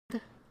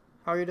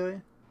How are you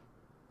doing?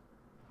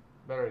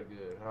 Very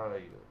good. How are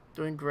you?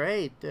 Doing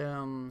great.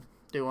 Do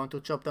you want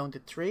to chop down the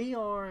tree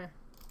or?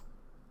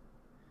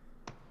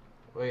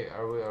 Wait,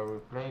 are we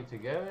playing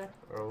together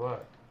or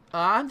what?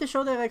 I'm the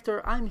show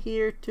director. I'm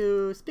here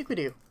to speak with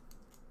you.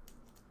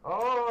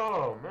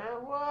 Oh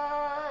man,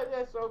 what?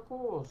 That's so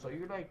cool. So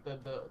you're like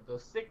the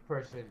sick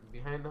person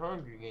behind the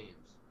Hunger Games.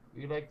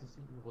 You like to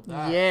see people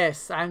die.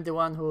 Yes, I'm the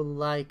one who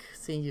like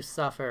seeing you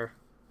suffer.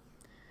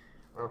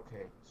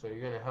 Okay, so you're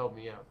gonna help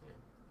me out then.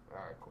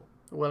 Alright, cool.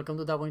 Welcome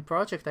to Darwin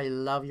Project. I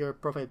love your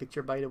profile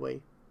picture, by the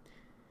way.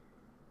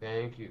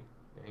 Thank you.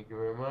 Thank you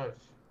very much.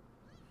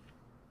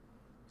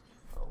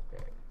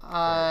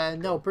 Okay.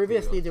 No,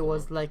 previously there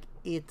was like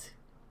it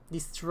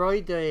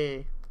destroyed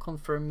the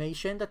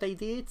confirmation that I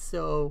did,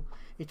 so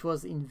it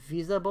was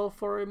invisible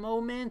for a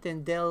moment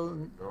and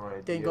then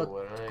got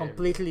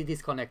completely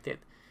disconnected.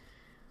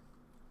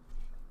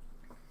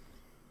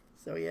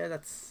 So yeah,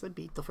 that's a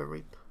bit of a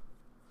rip.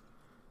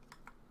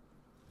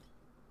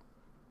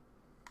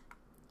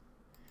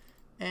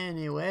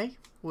 Anyway,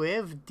 we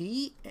have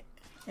D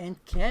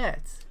and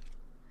Cat.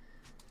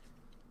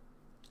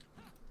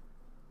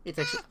 It's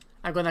actually,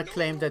 I'm gonna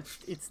claim that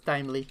it's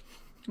timely.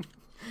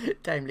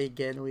 Timely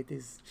again with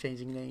his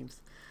changing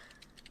names.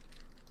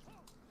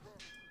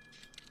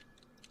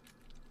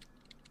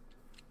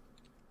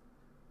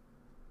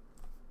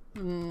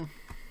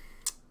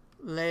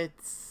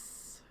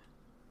 Let's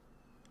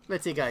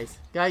see, guys.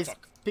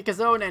 Pick a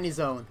zone, any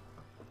zone,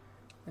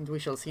 and we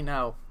shall see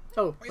now.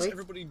 Oh, why does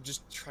everybody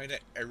just try to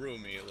arrow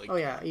me? Like, oh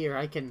yeah, here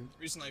I can.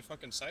 The reason I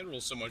fucking side roll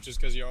so much is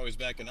because you're always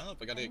backing up.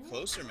 I gotta get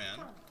closer,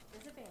 man.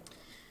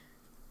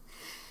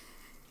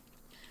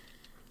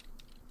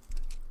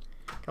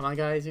 Come on,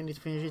 guys, you need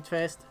to finish it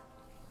fast.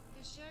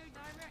 The show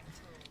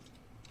director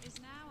is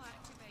now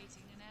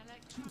activating an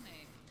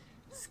electronic.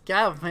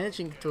 Scav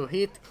managing to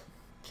hit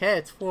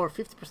Cat for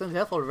 50%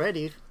 health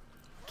already.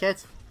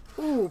 Cat,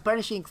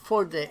 punishing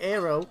for the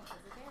arrow,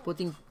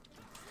 putting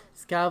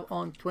Scav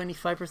on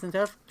 25%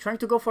 health. Trying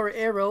to go for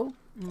arrow.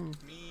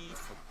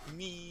 Fuck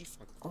me.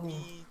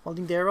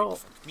 Holding the arrow.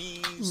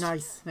 Me.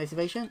 Nice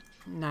evasion.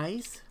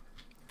 Nice.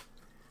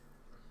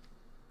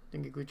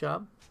 Doing a good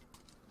job.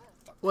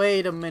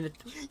 Wait a minute.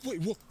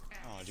 Wait, what?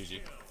 Oh,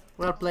 GG.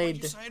 Well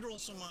played. You side roll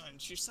so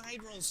much. You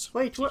side rolls so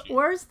Wait, much.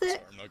 where's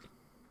the... Sorry,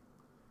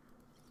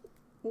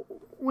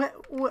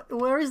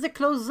 where is the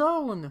closed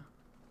zone?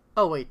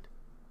 Oh, wait.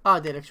 Ah,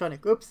 the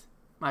electronic. Oops.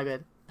 My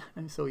bad.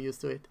 I'm so used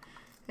to it.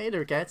 Hey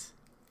there, cats.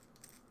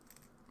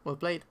 Well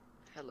played.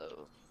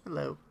 Hello.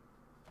 Hello.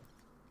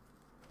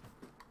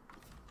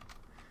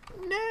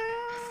 No!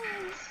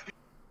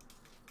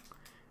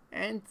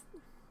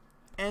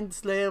 And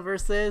Slayer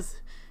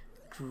versus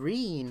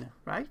Green,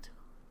 right?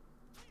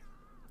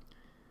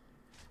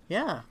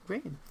 Yeah,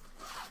 Green.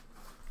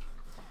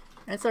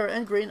 Answer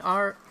and Green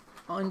are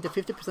on the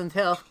 50%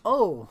 health.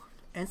 Oh!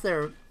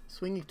 Answer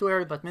swinging too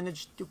early but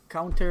managed to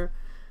counter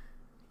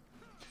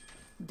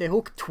the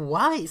hook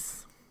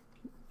twice.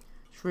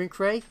 Shrink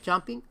Ray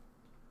jumping.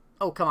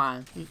 Oh, come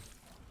on. Here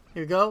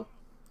you go.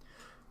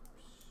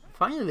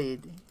 Finally,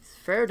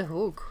 third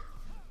hook.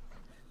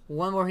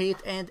 One more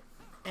hit and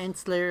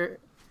Endslayer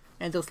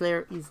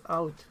is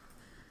out.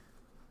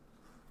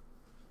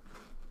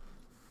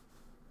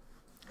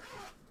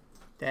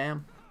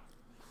 Damn.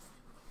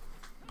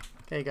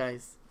 Okay,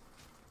 guys.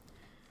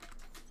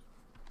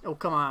 Oh,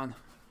 come on.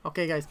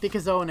 Okay, guys, pick a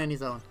zone, any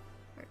zone.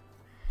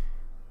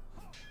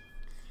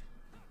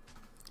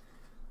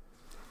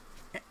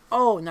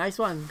 Oh, nice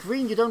one.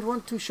 Green, you don't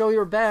want to show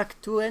your back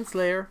to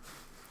Endslayer.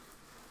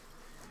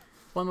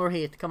 One more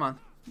hit, come on.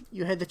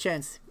 You had the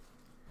chance.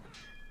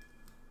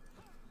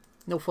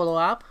 No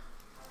follow-up.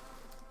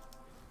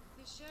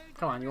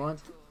 Come on, you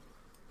want...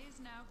 Is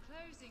now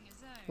closing a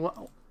zone.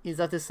 What? Is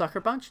that the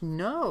sucker punch?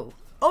 No.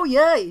 Oh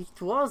yeah, it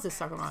was the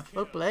sucker punch.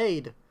 Well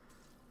played.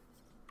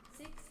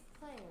 6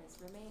 players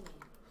remaining.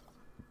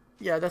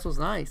 Yeah, that was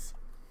nice.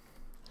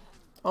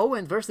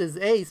 Owen versus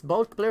Ace.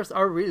 Both players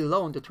are really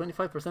low on the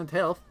 25%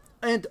 health.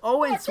 And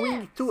Owen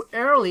swinging too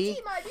early.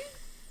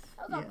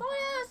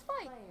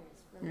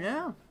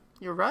 Yeah,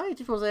 you're right.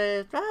 It was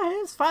a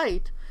nice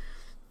fight.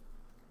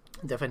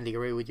 Definitely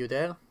agree with you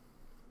there.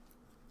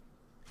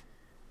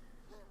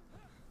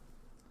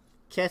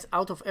 Cat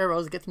out of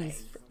arrows, getting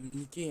his...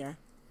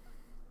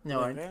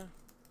 No,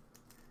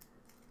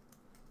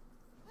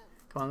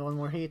 come on, one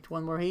more hit,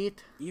 one more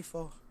hit.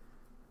 E4.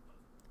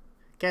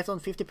 Cat's on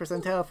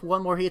 50% health,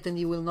 one more hit and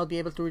he will not be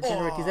able to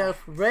regenerate his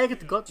health.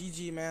 Wrecked got...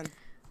 GG, man.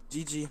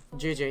 GG.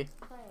 GG.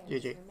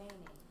 GG.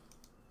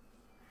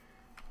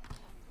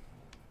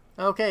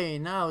 Okay,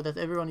 now that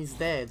everyone is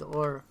dead,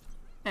 or...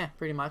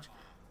 pretty much.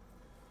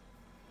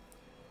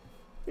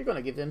 We're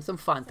gonna give them some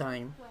fun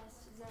time.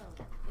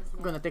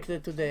 We're gonna take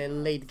it to the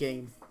late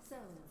game.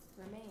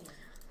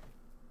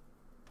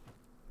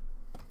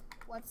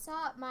 What's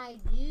up, my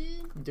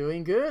dude?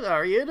 Doing good, how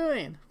are you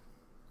doing?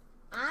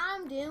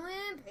 I'm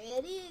doing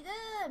pretty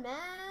good,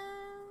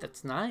 man.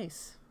 That's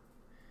nice.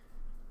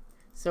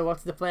 So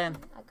what's the plan?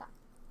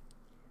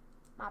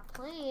 My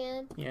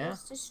plan Yeah.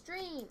 is to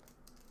stream.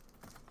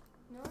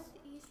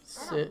 Northeast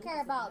I So- don't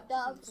care about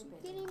dogs. You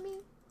kidding me?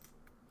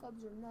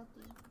 Dogs are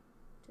nothing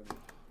to me.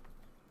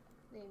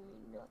 They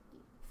mean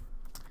nothing.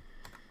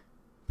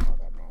 All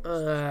that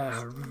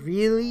matters.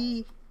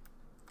 Really?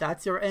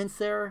 That's your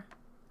answer?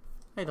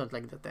 I don't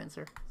like that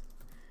answer.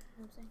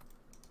 You know what I'm saying?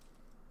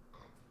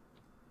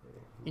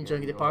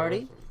 Enjoying the You know, party?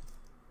 listen.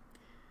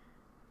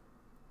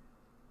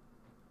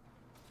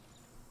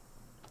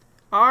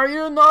 Are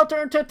you not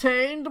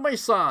entertained, my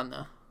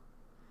son?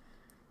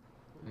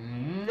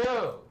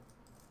 No.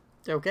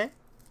 Okay.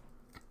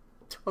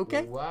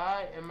 Okay.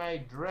 Why am I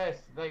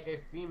dressed like a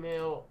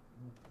female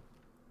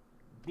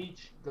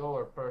beach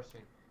goer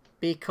person?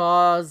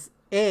 Because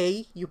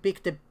A, you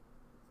picked a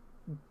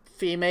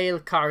female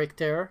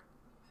character.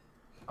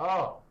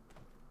 Oh,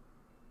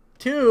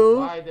 2,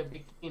 why the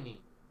bikini?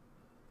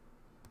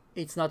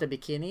 it's not a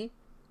bikini.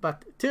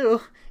 But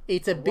 2,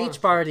 it's a One beach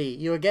suit. party.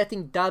 You're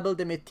getting double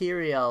the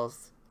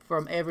materials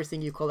from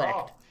everything you collect.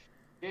 Oh,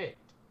 shit.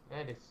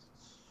 That is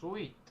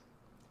sweet.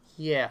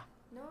 Yeah.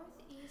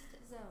 Northeast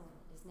zone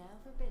is now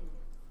forbidden.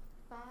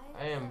 5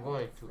 I am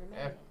going zones to F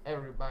remaining.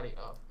 everybody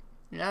up.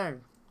 Yeah.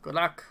 Good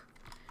luck.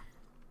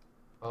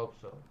 Hope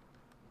so.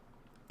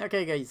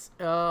 Okay, guys.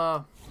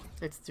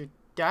 Let's do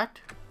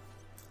that.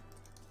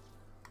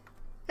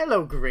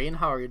 Hello, Green.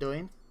 How are you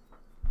doing?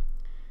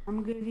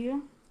 I'm good,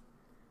 you?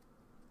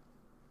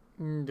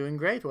 Doing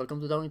great. Welcome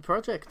to Darwin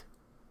Project.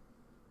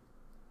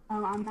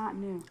 I'm not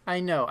new. I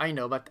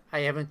know, but I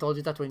haven't told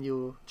you that when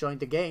you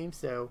joined the game,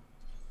 so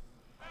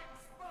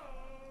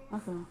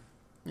Okay.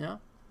 yeah,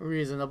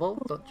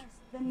 reasonable. Don't you?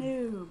 The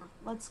noob.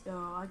 Let's go.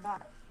 I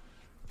got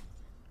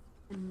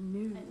the A noob.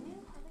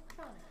 new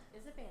electronic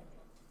is abandoned.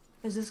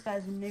 Because this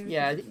guy's new.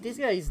 Yeah, this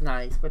guy is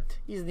nice, but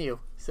he's new,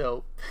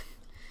 so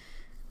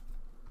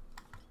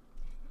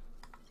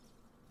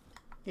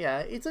yeah,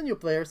 it's a new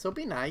player, so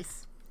be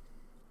nice.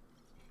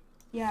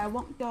 Yeah, I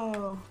won't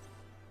go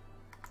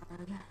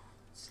hard.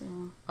 So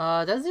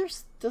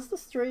Does the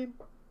stream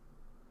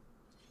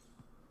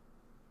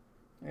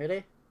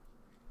really?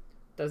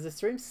 Does the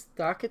stream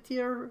stuck at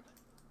here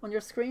on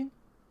your screen?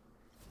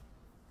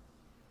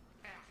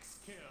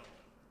 3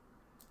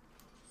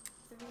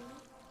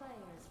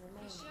 players The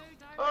remaining. show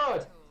Oh,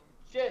 director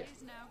shit.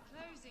 is now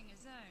closing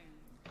a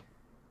zone.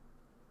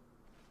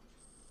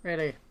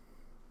 Really?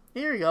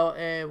 Here you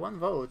go. 1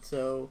 vote.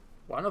 So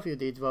one of you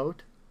did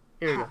vote.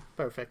 Here you go.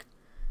 Perfect.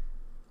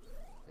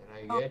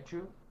 Did I get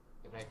you?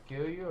 Did I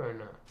kill you or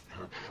not?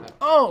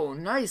 Oh,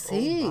 nice Oh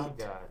hit. my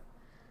god.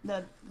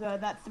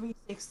 that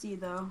 360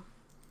 though.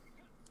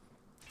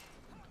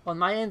 On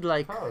my end,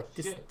 like, Oh,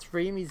 the shit.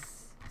 stream is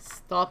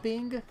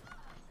stopping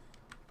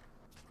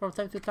from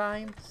time to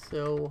time,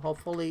 so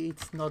hopefully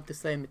it's not the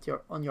same at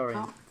on your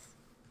end. Oh.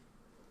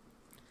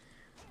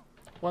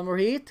 1 more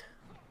hit.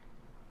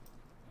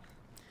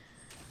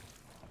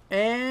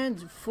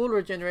 And full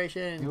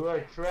regeneration. You are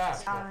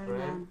trapped, my Sorry, friend.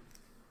 man.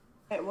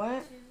 Wait,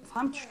 what? 2 If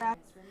I'm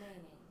trapped. players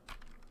remaining.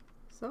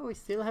 So we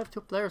still have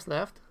 2 players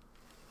left.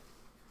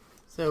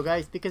 So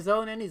guys, pick a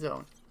zone, any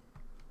zone.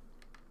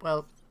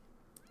 Well,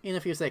 in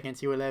a few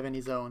seconds you will have any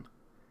zone.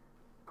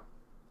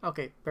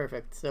 Okay,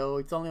 perfect. So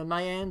it's only on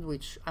my end,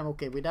 which I'm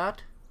okay with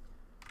that.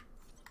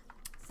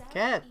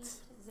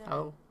 Cats, Southeast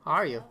zone how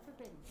are is you? now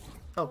forbidden.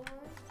 Oh. 4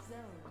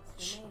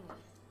 zones remaining.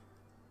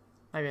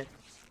 My bad.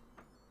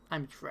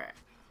 I'm trapped.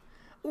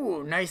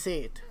 Ooh, nice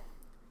hit.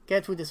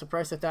 Get with the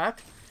surprise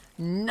attack.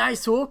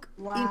 Nice hook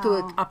into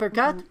an Wow.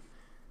 uppercut.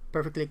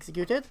 Perfectly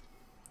executed.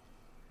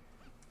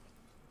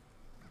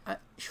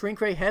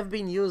 Shrink ray have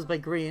been used by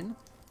Green.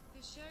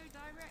 The show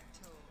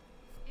director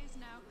is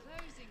now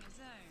closing a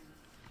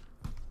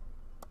zone.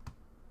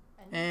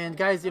 A new And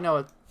guys, you know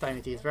what time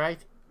it is, right?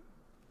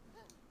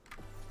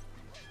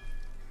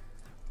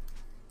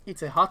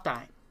 It's a hot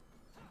time.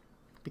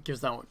 Pick your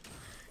zone.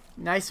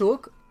 Nice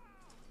hook.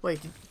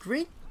 Wait,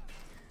 Green?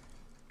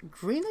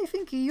 Green, I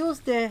think he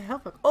used the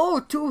help. Oh,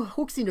 2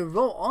 hooks in a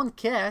row on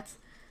Cats.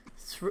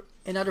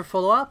 Another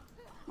follow-up.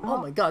 Oh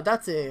my god,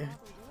 that's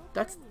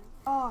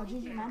Oh,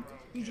 GG, man.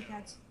 GG,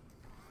 cats.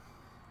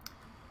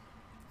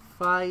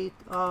 fight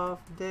of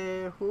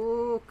the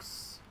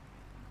hooks.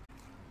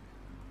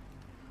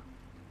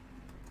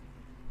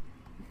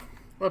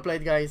 Well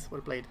played, guys.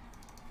 Well played.